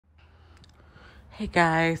Hey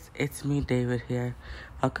guys, it's me David here.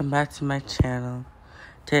 Welcome back to my channel.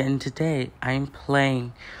 And today I'm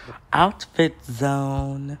playing Outfit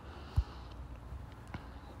Zone.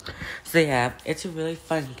 So yeah, it's a really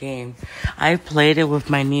fun game. I played it with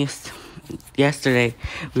my niece yesterday.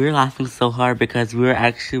 We were laughing so hard because we were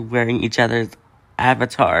actually wearing each other's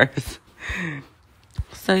avatars.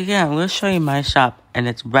 So yeah, I'm gonna show you my shop and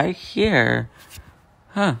it's right here.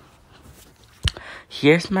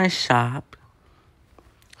 Here's my shop.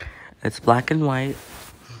 It's black and white.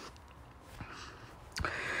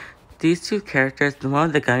 These two characters, the one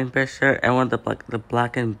with the gummy bear shirt and one with the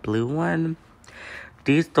black and blue one.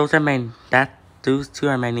 Those two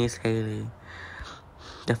are my niece Haley.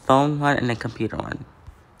 The phone one and the computer one.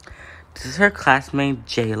 This is her classmate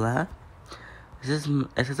Jayla. This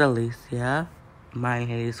is Alicia, my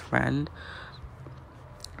Haley's friend.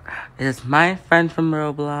 This is my friend from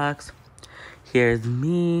Roblox. Here's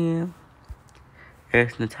me.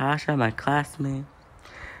 Here's Natasha, my classmate.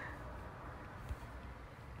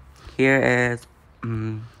 Here is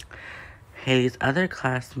Haley's other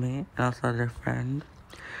classmate and also other friend.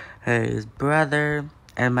 Haley's brother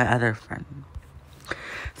and my other friend.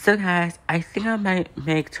 So guys, I think I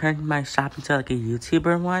might turn my shop into like a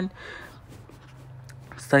YouTuber one.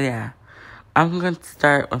 So yeah, I'm going to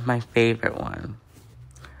start with my favorite one.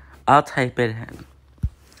 I'll type it in.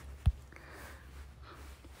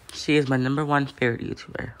 She is my #1 favorite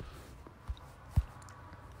YouTuber.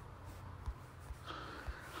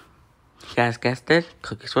 You guys guessed it?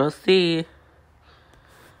 Cookies will see.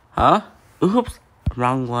 Huh? Oops.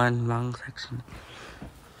 Wrong one. Wrong section.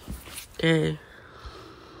 Okay.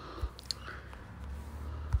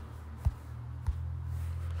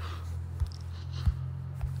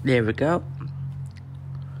 There we go.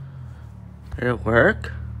 Did it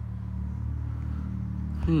work?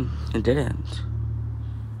 It didn't.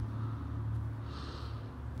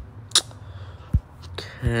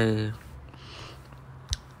 Okay.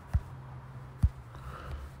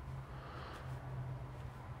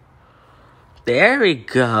 There we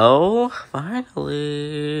go.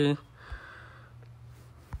 Finally.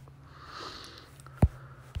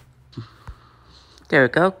 There we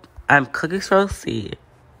go. I'm Cookies will see.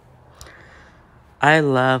 I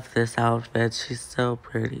love this outfit. She's so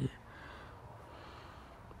pretty.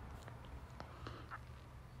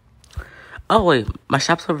 Oh, wait. My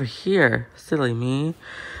shop's over here. Silly me.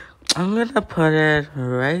 I'm gonna put it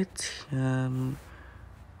right here.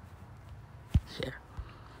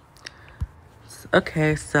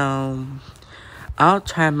 Okay, so I'll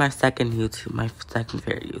try my second favorite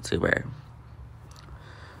YouTuber.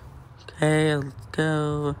 Okay, let's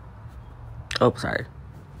go. Oh, sorry.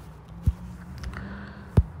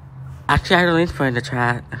 Actually, I don't need for in the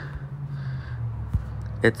chat.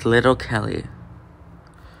 It's Little Kelly.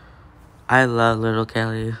 I love Little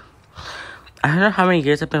Kelly. I don't know how many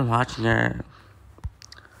years I've been watching her.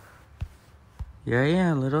 Here I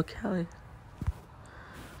am, Little Kelly.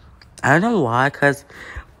 I don't know why, because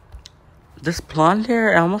this blonde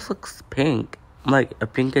hair almost looks pink. Like a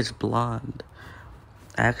pinkish blonde.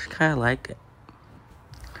 I actually kind of like it.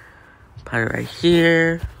 Put it right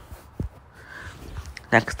here.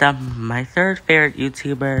 Next up, my third favorite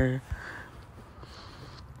YouTuber.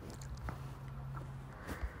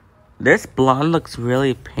 This blonde looks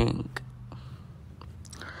really pink.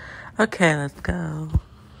 Okay, let's go.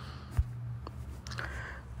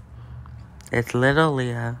 It's Little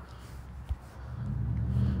Leah.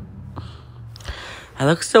 I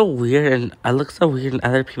look so weird in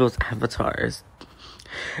other people's avatars.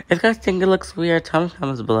 If you guys think it looks weird, tell me in the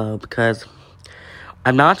comments below, because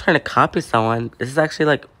I'm not trying to copy someone. This is actually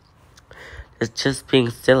like, it's just being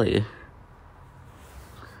silly.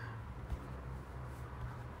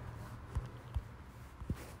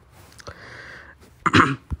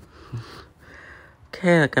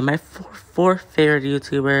 Okay, look at my fourth favorite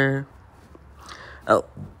YouTuber. Oh.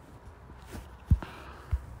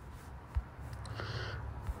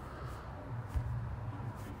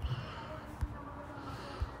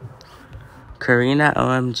 Karina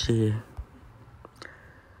OMG.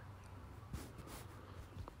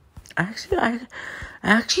 I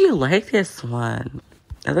actually like this one.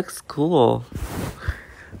 It looks cool.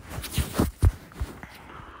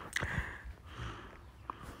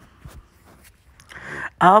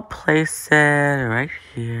 I'll place it right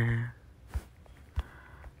here.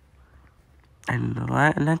 And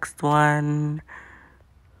the next one.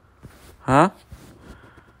 Huh?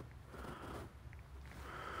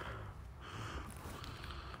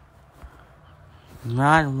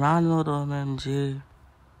 Ronald OMG.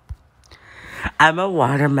 I'm a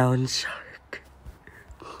watermelon shark.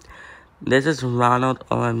 This is Ronald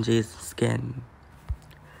OMG's skin.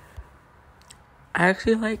 I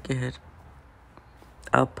actually like it.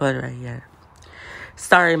 I'll put it right here.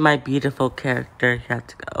 Sorry, my beautiful character had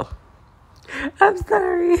to go. I'm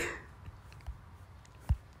sorry.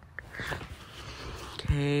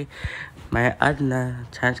 Okay,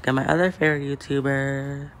 trying to get my other favorite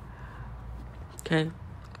YouTuber. Okay,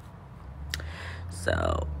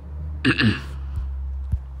 so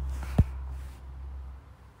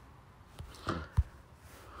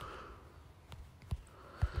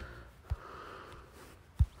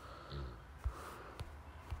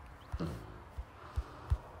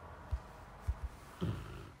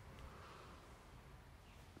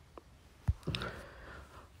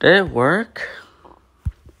did it work?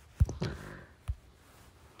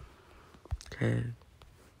 Okay,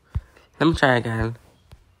 let me try again.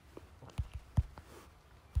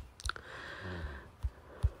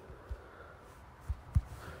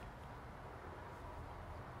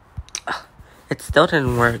 It still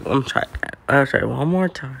didn't work. Let me try again. I'll try one more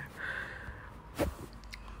time.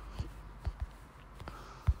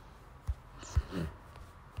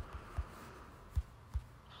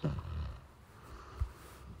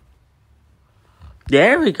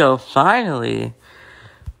 There we go, finally.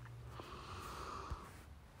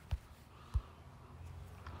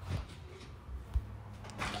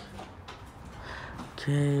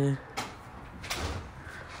 Okay.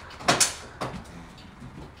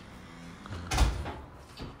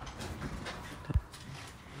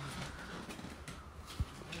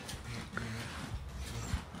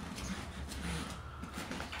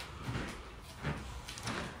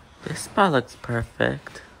 This spot looks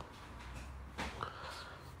perfect.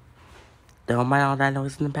 Don't mind all that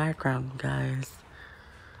noise in the background, guys.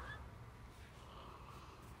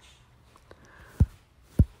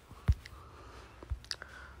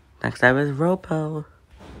 Next up is Ropo.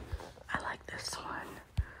 I like this one.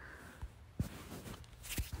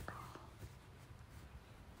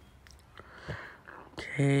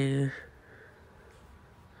 Okay.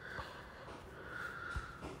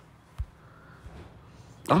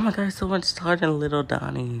 Oh my god, so much taller than Little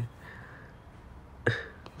Donnie.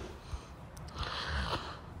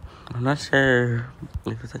 I'm not sure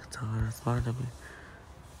if it's like taller or smaller than me.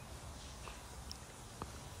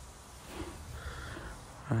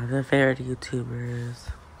 My other favorite YouTubers.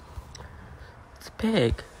 It's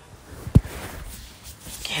big.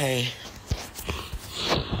 Okay.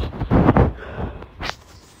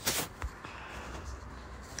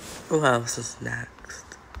 Who else is next?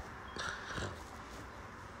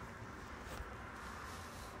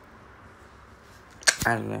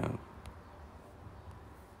 I don't know.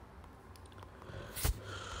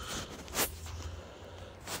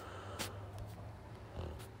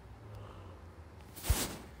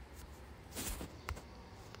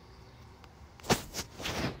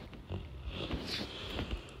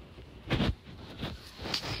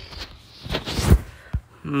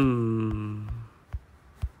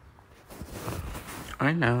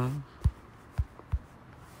 I know.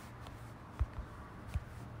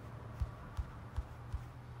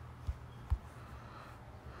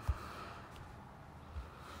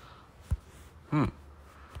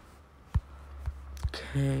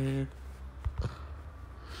 Okay.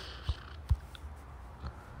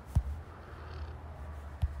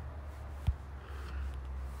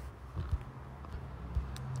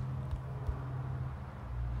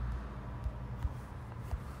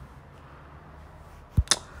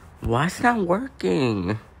 Why is it not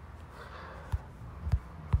working?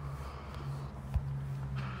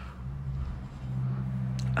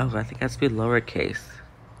 Oh, I think it has to be lowercase.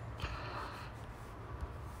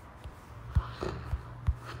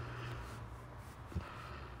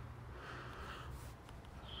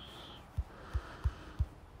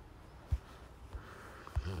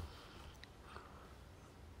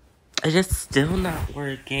 It's just still not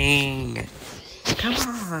working. Come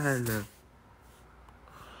on.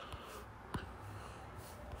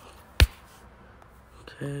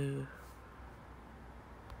 Okay.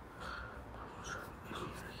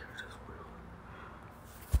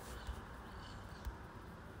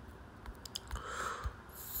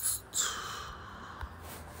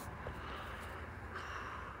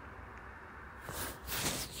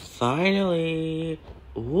 Finally.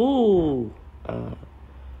 Ooh.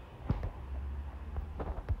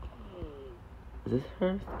 Is this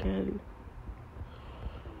her skin?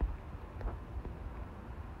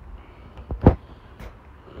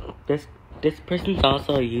 This person's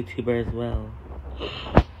also a YouTuber as well.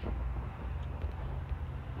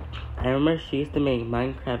 I remember she used to make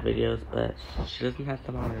Minecraft videos, but she doesn't have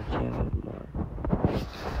them on her channel anymore.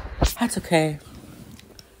 That's okay.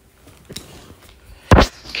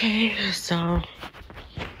 Okay, so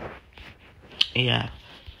Yeah.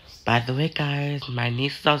 By the way, guys, my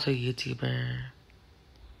niece is also a YouTuber.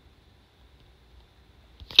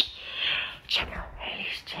 Check out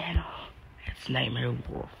Haley's channel. It's Nightmare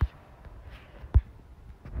Wolf.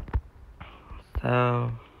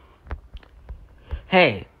 So,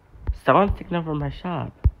 hey, someone's taking over my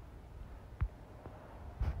shop.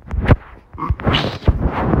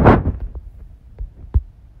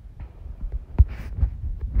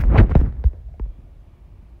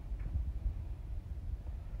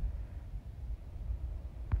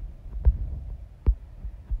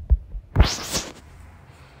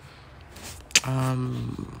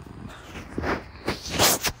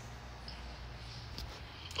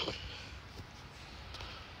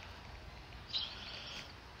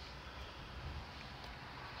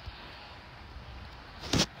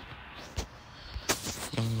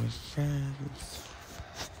 Friends.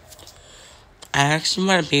 I actually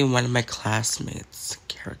want to be one of my classmates'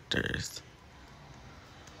 characters.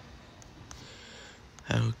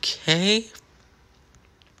 Okay.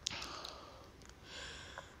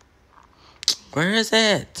 Where is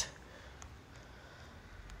it?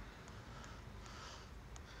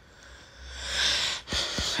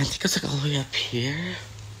 I think it's like all the way up here.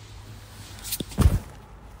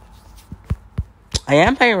 I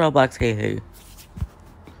am playing Roblox, hey.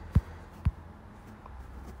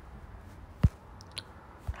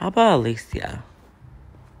 How about Alicia?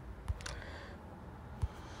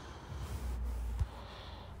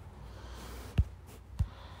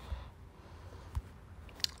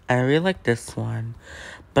 I really like this one,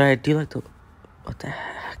 but I do like the... What the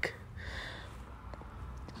heck?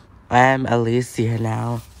 I am Alicia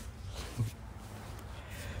now.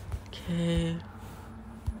 Okay.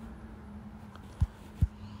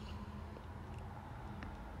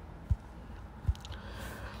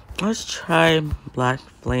 Let's try Black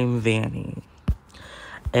Flame Vanny,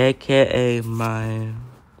 aka my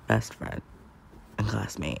best friend and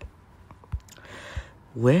classmate.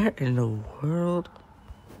 Where in the world?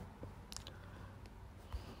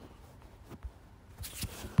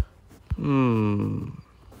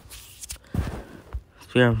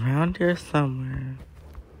 It's be around here somewhere.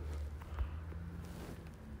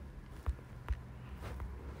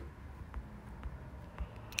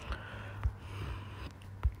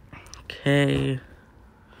 Okay.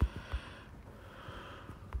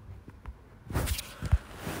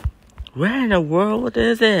 Where in the world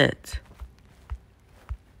is it?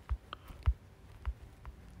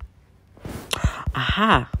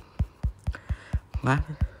 Aha. What?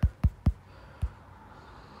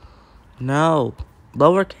 No.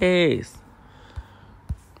 Lowercase.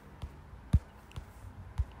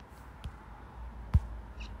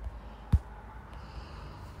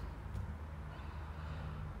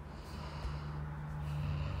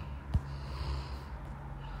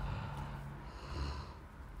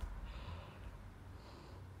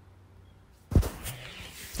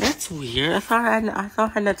 That's weird. I thought I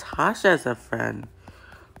had Natasha as a friend.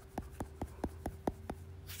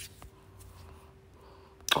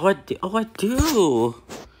 Oh, I do.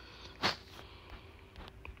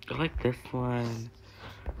 I like this one.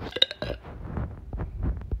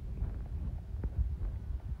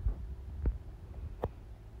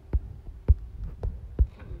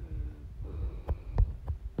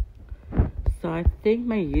 So I think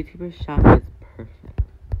my YouTuber shop is perfect.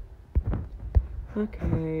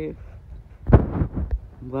 Okay.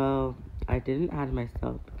 Well, I didn't add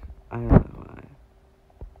myself. I don't know why.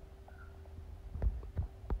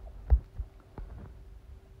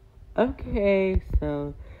 Okay,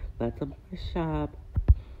 so let's open the shop.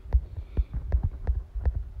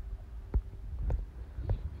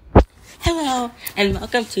 Hello, and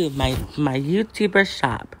welcome to my YouTuber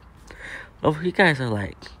shop. What you guys are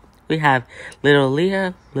like. We have Little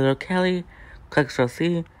Leah, Little Kelly, Clexro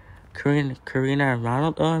C, Karina and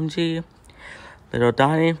Ronald OMG, Little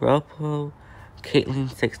Donnie, Ropo, Caitlin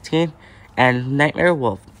 16, and Nightmare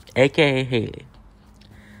Wolf, aka Haley.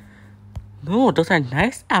 Ooh, those are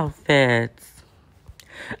nice outfits.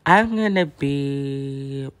 I'm gonna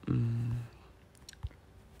be I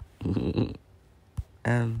don't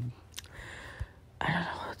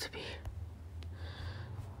know what to be.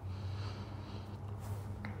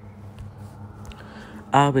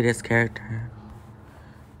 I'll be this character.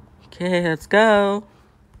 Okay, let's go.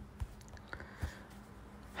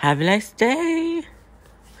 Have a nice day.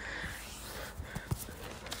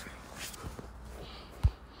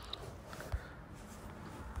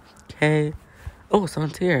 Okay. Oh,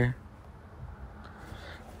 someone's here.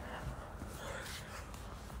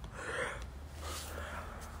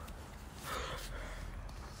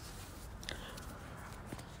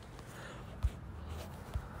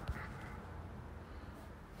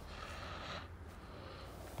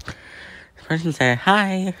 person say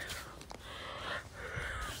hi.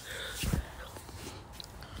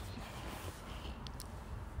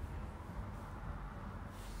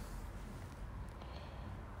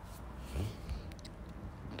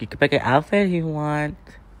 You can pick an outfit you want.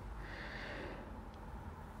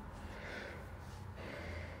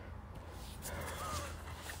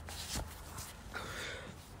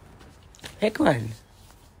 Pick one.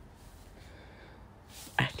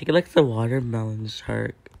 I think it likes the watermelon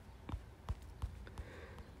shark.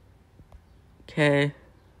 Okay.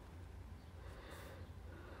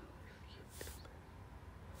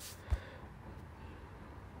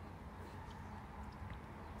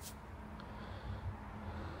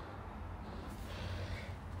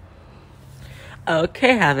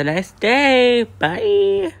 Okay, have a nice day.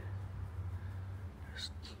 Bye.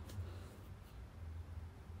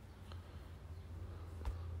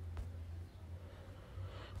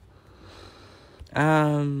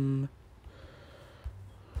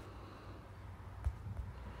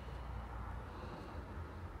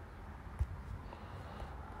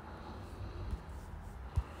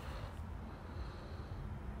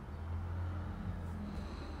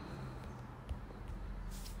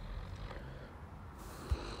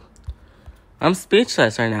 I'm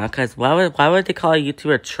speechless right now, because why would they call a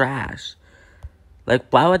YouTuber trash? Like,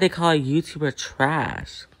 why would they call a YouTuber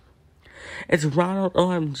trash? It's Ronald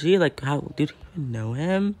OMG. Like, how, did you even know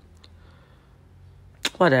him?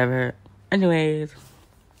 Whatever. Anyways,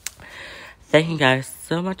 thank you guys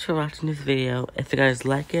so much for watching this video. If you guys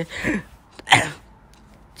like it,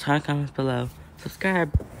 try to comment below.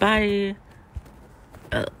 Subscribe. Bye.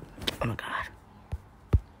 Oh my god.